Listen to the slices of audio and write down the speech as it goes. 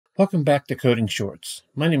Welcome back to Coding Shorts.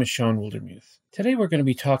 My name is Sean Wildermuth. Today we're going to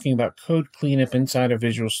be talking about code cleanup inside of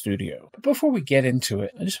Visual Studio. But before we get into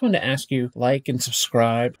it, I just wanted to ask you, like and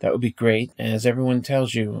subscribe. That would be great. As everyone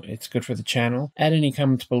tells you, it's good for the channel. Add any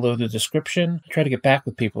comments below the description. Try to get back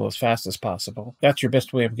with people as fast as possible. That's your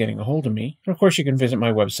best way of getting a hold of me. And of course, you can visit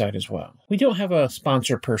my website as well. We don't have a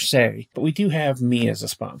sponsor per se, but we do have me as a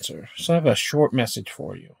sponsor. So I have a short message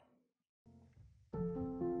for you.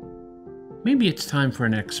 Maybe it's time for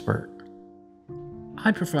an expert.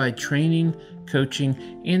 I provide training,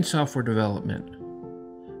 coaching, and software development.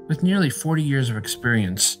 With nearly 40 years of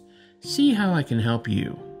experience, see how I can help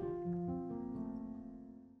you.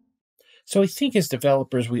 So I think as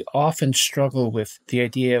developers, we often struggle with the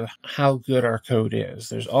idea of how good our code is.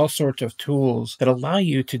 There's all sorts of tools that allow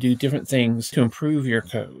you to do different things to improve your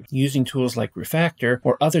code. Using tools like Refactor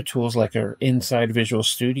or other tools like our inside Visual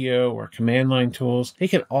Studio or command line tools, they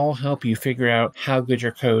can all help you figure out how good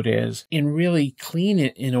your code is and really clean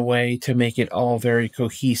it in a way to make it all very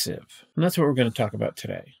cohesive. And that's what we're going to talk about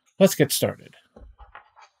today. Let's get started.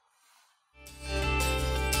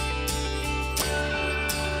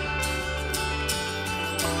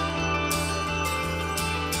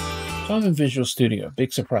 I'm in Visual Studio,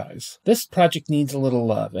 big surprise. This project needs a little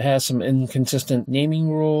love. It has some inconsistent naming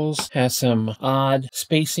rules, has some odd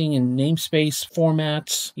spacing and namespace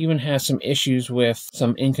formats, even has some issues with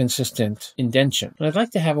some inconsistent indentation. And I'd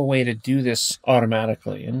like to have a way to do this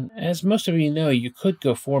automatically. And as most of you know, you could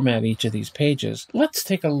go format each of these pages. Let's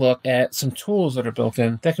take a look at some tools that are built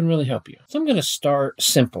in that can really help you. So I'm going to start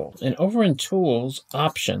simple. And over in Tools,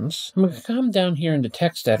 Options, I'm going to come down here into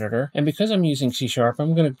Text Editor. And because I'm using C#,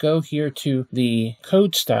 I'm going to go here to the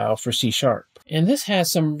code style for C#. And this has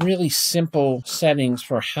some really simple settings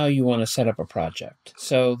for how you want to set up a project.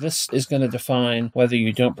 So this is going to define whether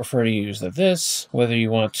you don't prefer to use this, whether you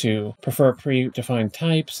want to prefer predefined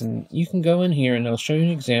types, and you can go in here and it'll show you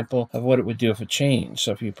an example of what it would do if it changed.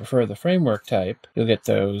 So if you prefer the framework type, you'll get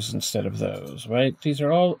those instead of those, right? These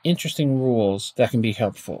are all interesting rules that can be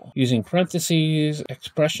helpful. Using parentheses,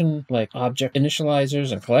 expression like object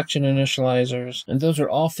initializers and collection initializers, and those are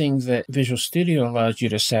all things that Visual Studio allows you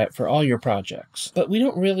to set for all your projects. But we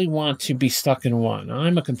don't really want to be stuck in one.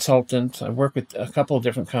 I'm a consultant. I work with a couple of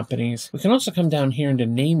different companies. We can also come down here into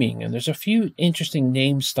naming, and there's a few interesting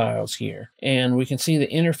name styles here. And we can see the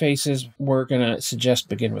interfaces we're going to suggest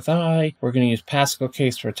begin with I. We're going to use Pascal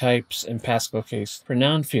case for types and Pascal case for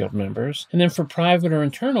non-field members. And then for private or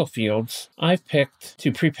internal fields, I've picked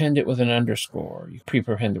to prepend it with an underscore. You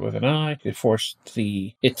prepend it with an I. You could force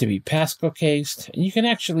it to be Pascal cased. And you can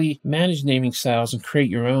actually manage naming styles and create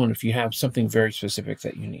your own if you have something very specific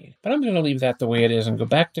that you need. But I'm going to leave that the way it is and go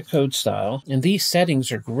back to code style. And these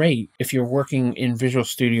settings are great if you're working in Visual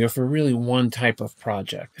Studio for really one type of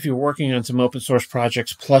project. If you're working on some open source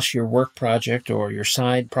projects plus your work project or your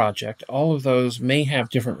side project, all of those may have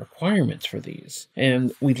different requirements for these.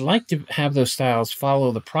 And we'd like to have those styles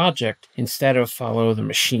follow the project instead of follow the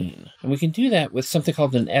machine. And we can do that with something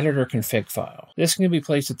called an editorconfig file. This can be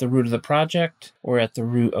placed at the root of the project or at the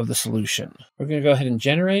root of the solution. We're going to go ahead and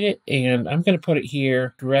generate it, and I'm going to put it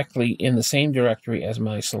here directly in the same directory as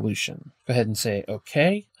my solution. Go ahead and say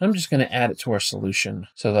OK. I'm just going to add it to our solution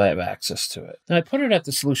so that I have access to it. Now I put it at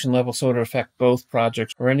the solution level so it'll affect both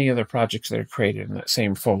projects or any other projects that are created in that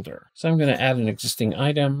same folder. So I'm going to add an existing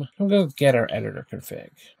item. I'm going to get our editor config.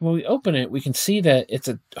 When we open it, we can see that it's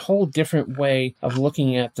a whole different way of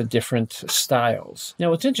looking at the different styles.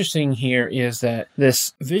 Now what's interesting here is that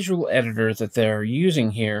this visual editor that they're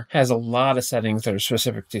using here has a lot of settings that are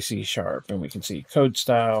specific to C#. And we can see code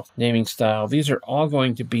style, naming style. These are all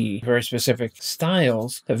going to be very specific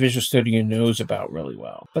styles that Visual Studio knows about really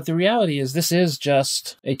well. But the reality is this is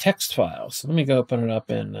just a text file. So let me go open it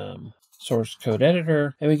up in source code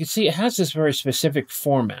editor. And we can see it has this very specific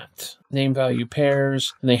format. Name value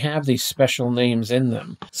pairs, and they have these special names in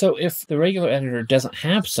them. So if the regular editor doesn't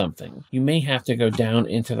have something, you may have to go down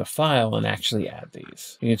into the file and actually add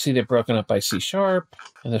these. You can see they're broken up by C#, and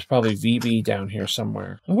there's probably VB down here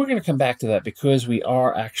somewhere. And we're going to come back to that because we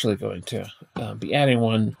are actually going to be adding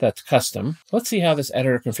one that's custom. Let's see how this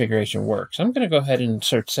editor configuration works. I'm going to go ahead and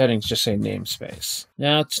search settings, just say namespace.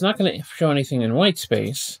 Now, it's not going to show anything in white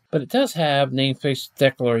space, but it does have namespace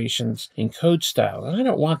declarations in code style, and I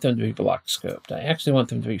don't want them to be block scoped. I actually want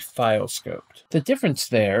them to be file scoped. The difference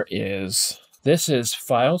there is this is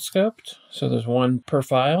file scoped, So there's one per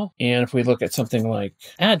file. And if we look at something like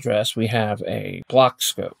address, we have a block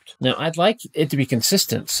scoped. Now, I'd like it to be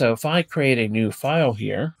consistent. So if I create a new file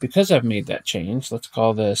here, because I've made that change, let's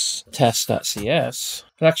call this test.cs.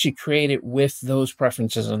 I'll actually create it with those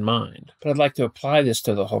preferences in mind. But I'd like to apply this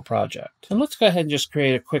to the whole project. And let's go ahead and just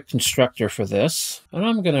create a quick constructor for this. And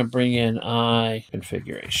I'm going to bring in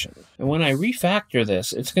configuration. And when I refactor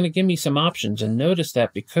this, it's going to give me some options. And notice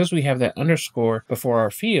that because we have that underscore before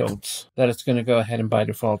our fields, that it's going to go ahead and by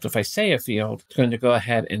default, if I say a field, it's going to go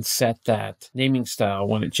ahead and set that naming style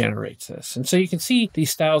when it generates this. And so you can see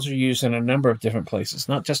these styles are used in a number of different places,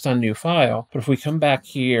 not just on new file, but if we come back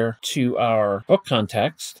here to our book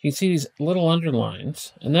context, you can see these little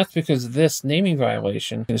underlines, and that's because this naming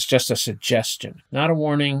violation is just a suggestion, not a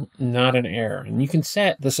warning, not an error. And you can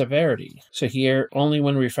set the severity. So here, only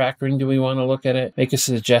when refactoring do we want to look at it, make a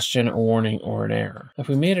suggestion, a warning, or an error. If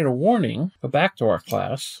we made it a warning, go back to our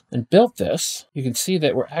class and built this, you can see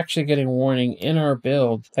that we're actually getting a warning in our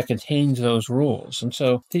build that contains those rules. And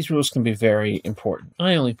so these rules can be very important.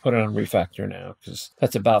 I only put it on refactor now because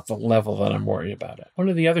that's about the level that I'm worried about it. One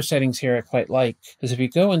of the other settings here I quite like is if you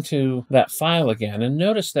go into that file again and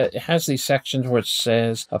notice that it has these sections where it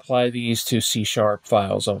says apply these to C#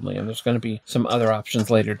 files only, and there's going to be some other options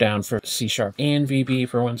later down for C# and VB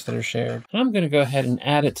for ones that are shared. And I'm going to go ahead and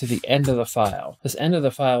add it to the end of the file. This end of the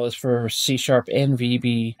file is for C# and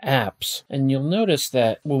VB apps, and you'll notice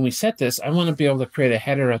that when we set this, I want to be able to create a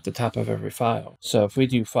header at the top of every file. So if we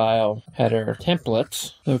do file header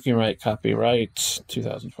templates, then we can write copyright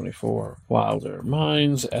 2024 Wilder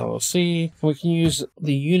Minds LLC. We can use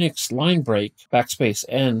the Unix line break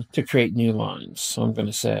 \n to create new lines. So I'm going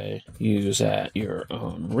to say use at your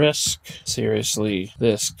own risk. Seriously,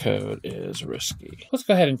 this code is risky. Let's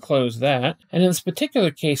go ahead and close that. And in this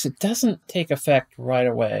particular case, it doesn't take effect right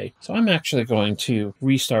away. So I'm actually going to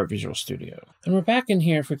restart Visual Studio. And we're back in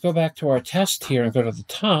here. If we go back to our test here and go to the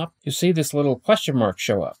top, you'll see this little question mark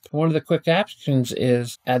show up. One of the quick actions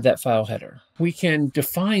is add that file header. We can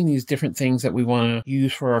define these different things that we want to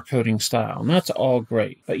use for our coding style, and that's all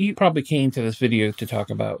great. But you probably came to this video to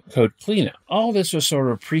talk about code cleanup. All this was sort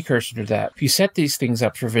of a precursor to that. If you set these things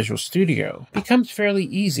up for Visual Studio, it becomes fairly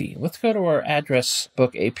easy. Let's go to our address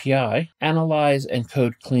book API, analyze, and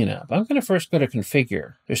code cleanup. I'm going to first go to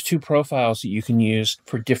configure. There's two profiles that you can use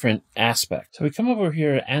for different aspects. So we come over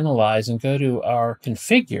here to analyze and go to our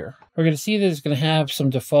configure. We're going to see that it's going to have some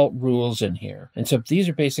default rules in here. And so these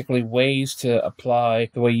are basically ways to apply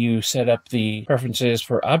the way you set up the preferences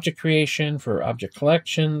for object creation, for object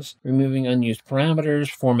collections, removing unused parameters,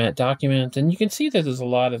 format document. And you can see that there's a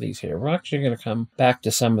lot of these here. We're actually going to come back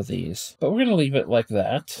to some of these, but we're going to leave it like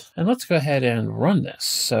that. And let's go ahead and run this.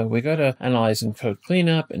 So we go to Analyze and Code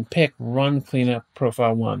Cleanup and pick Run Cleanup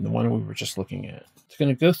Profile 1, the one we were just looking at. It's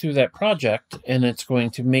going to go through that project and it's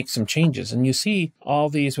going to make some changes. And you see all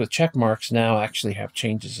these with check marks now actually have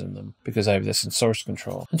changes in them because I have this in source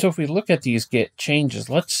control. And so if we look at these Git changes,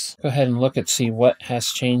 let's go ahead and look at see what has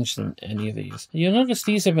changed in any of these. You'll notice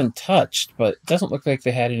these have been touched, but it doesn't look like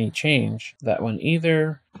they had any change. That one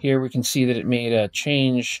either. Here we can see that it made a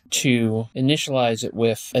change to initialize it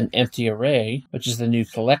with an empty array, which is the new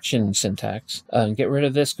collection syntax. And get rid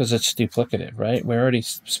of this because it's duplicative, right? We're already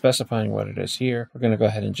specifying what it is here. We're going to go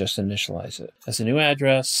ahead and just initialize it as a new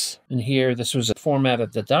address. And here, this was a format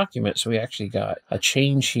of the document, so we actually got a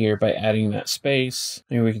change here by adding that space.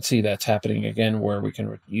 And we can see that's happening again where we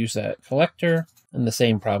can use that collector. And the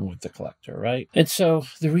same problem with the collector, right? And so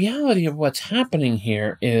the reality of what's happening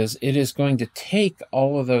here is it is going to take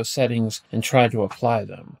all of those settings and try to apply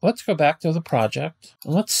them. Let's go back to the project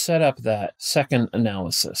and let's set up that second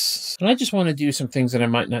analysis. And I just want to do some things that I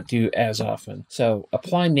might not do as often. So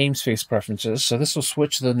apply namespace preferences. So this will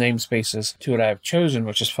switch the namespaces to what I've chosen,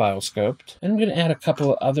 which is file scoped. And I'm going to add a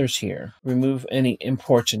couple of others here. Remove any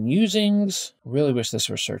imports and usings. Really wish this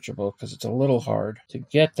were searchable because it's a little hard to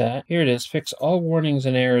get that. Here it is. Fix all warnings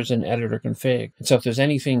and errors in editor config. And so if there's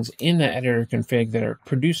any things in the editor config that are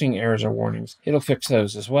producing errors or warnings, it'll fix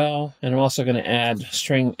those as well. And I'm also going to add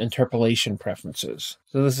string interpolation preferences.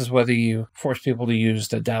 So this is whether you force people to use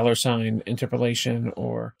the $ interpolation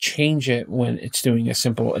or change it when it's doing a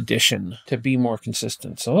simple addition to be more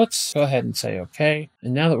consistent. So let's go ahead and say okay.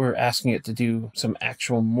 And now that we're asking it to do some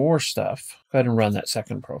actual more stuff, go ahead and run that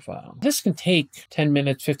second profile. This can take 10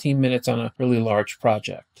 minutes, 15 minutes on a really large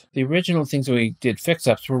project. The original things that we did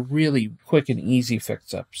fix-ups were really quick and easy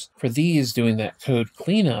fix-ups. For these, doing that code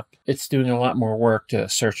cleanup, it's doing a lot more work to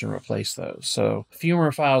search and replace those. So a few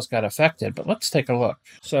more files got affected, but let's take a look.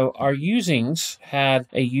 So our usings had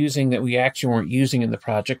a using that we actually weren't using in the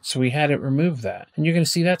project, so we had it remove that. And you're going to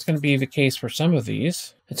see that's going to be the case for some of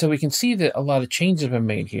these. And so we can see that a lot of changes have been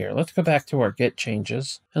made here. Let's go back to our Git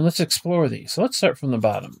changes and let's explore these. So let's start from the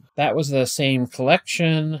bottom. That was the same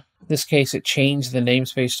collection. In this case, it changed the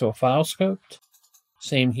namespace to a file scope.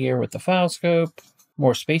 Same here with the file scope.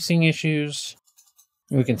 More spacing issues.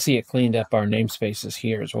 We can see it cleaned up our namespaces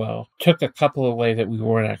here as well. Took a couple away that we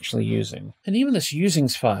weren't actually using. And even this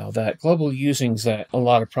usings file, that global usings that a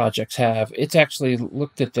lot of projects have, it's actually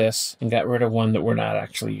looked at this and got rid of one that we're not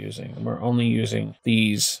actually using. We're only using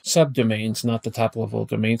these subdomains, not the top level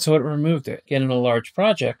domain, so it removed it. Again, in a large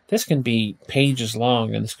project, this can be pages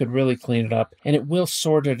long and this could really clean it up, and it will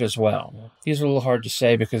sort it as well. These are a little hard to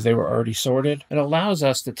say because they were already sorted. It allows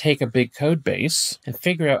us to take a big code base and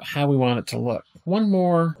figure out how we want it to look. One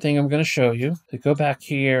more thing I'm going to show you. So go back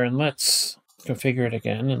here and let's configure it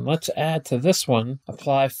again. And let's add to this one,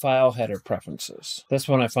 apply file header preferences. This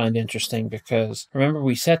one I find interesting because remember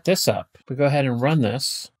we set this up. We go ahead and run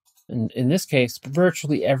this. And in this case,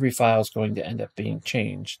 virtually every file is going to end up being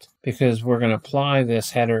changed because we're going to apply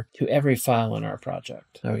this header to every file in our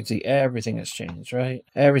project. Now we can see everything has changed, right?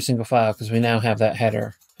 Every single file because we now have that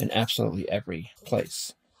header in absolutely every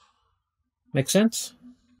place. Make sense?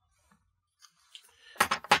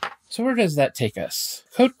 So where does that take us?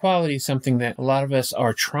 Code quality is something that a lot of us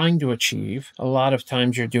are trying to achieve. A lot of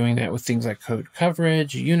times you're doing that with things like code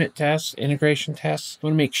coverage, unit tests, integration tests. You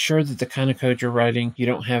want to make sure that the kind of code you're writing, you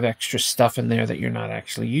don't have extra stuff in there that you're not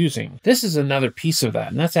actually using. This is another piece of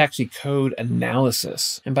that, and that's actually code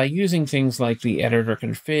analysis. And by using things like the editor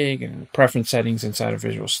config and preference settings inside of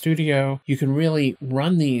Visual Studio, you can really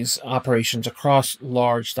run these operations across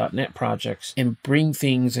large .NET projects and bring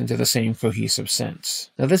things into the same cohesive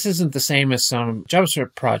sense. Now, this isn't the same as some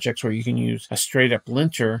JavaScript projects where you can use a straight up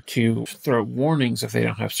linter to throw warnings if they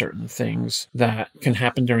don't have certain things that can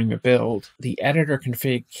happen during the build. The editor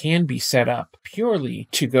config can be set up purely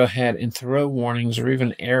to go ahead and throw warnings or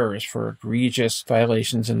even errors for egregious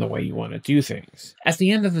violations in the way you want to do things. At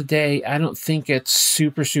the end of the day, I don't think it's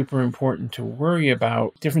super important to worry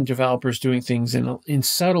about different developers doing things in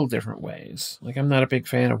subtle different ways. Like I'm not a big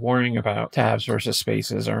fan of worrying about tabs versus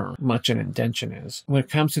spaces or much an indentation is. When it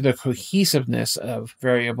comes to the cohesiveness of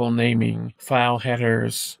variable naming, file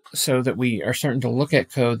headers, so that we are starting to look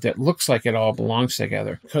at code that looks like it all belongs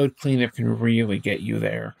together, code cleanup can really get you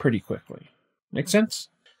there pretty quickly. Make sense?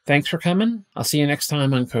 Thanks for coming. I'll see you next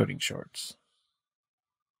time on Coding Shorts.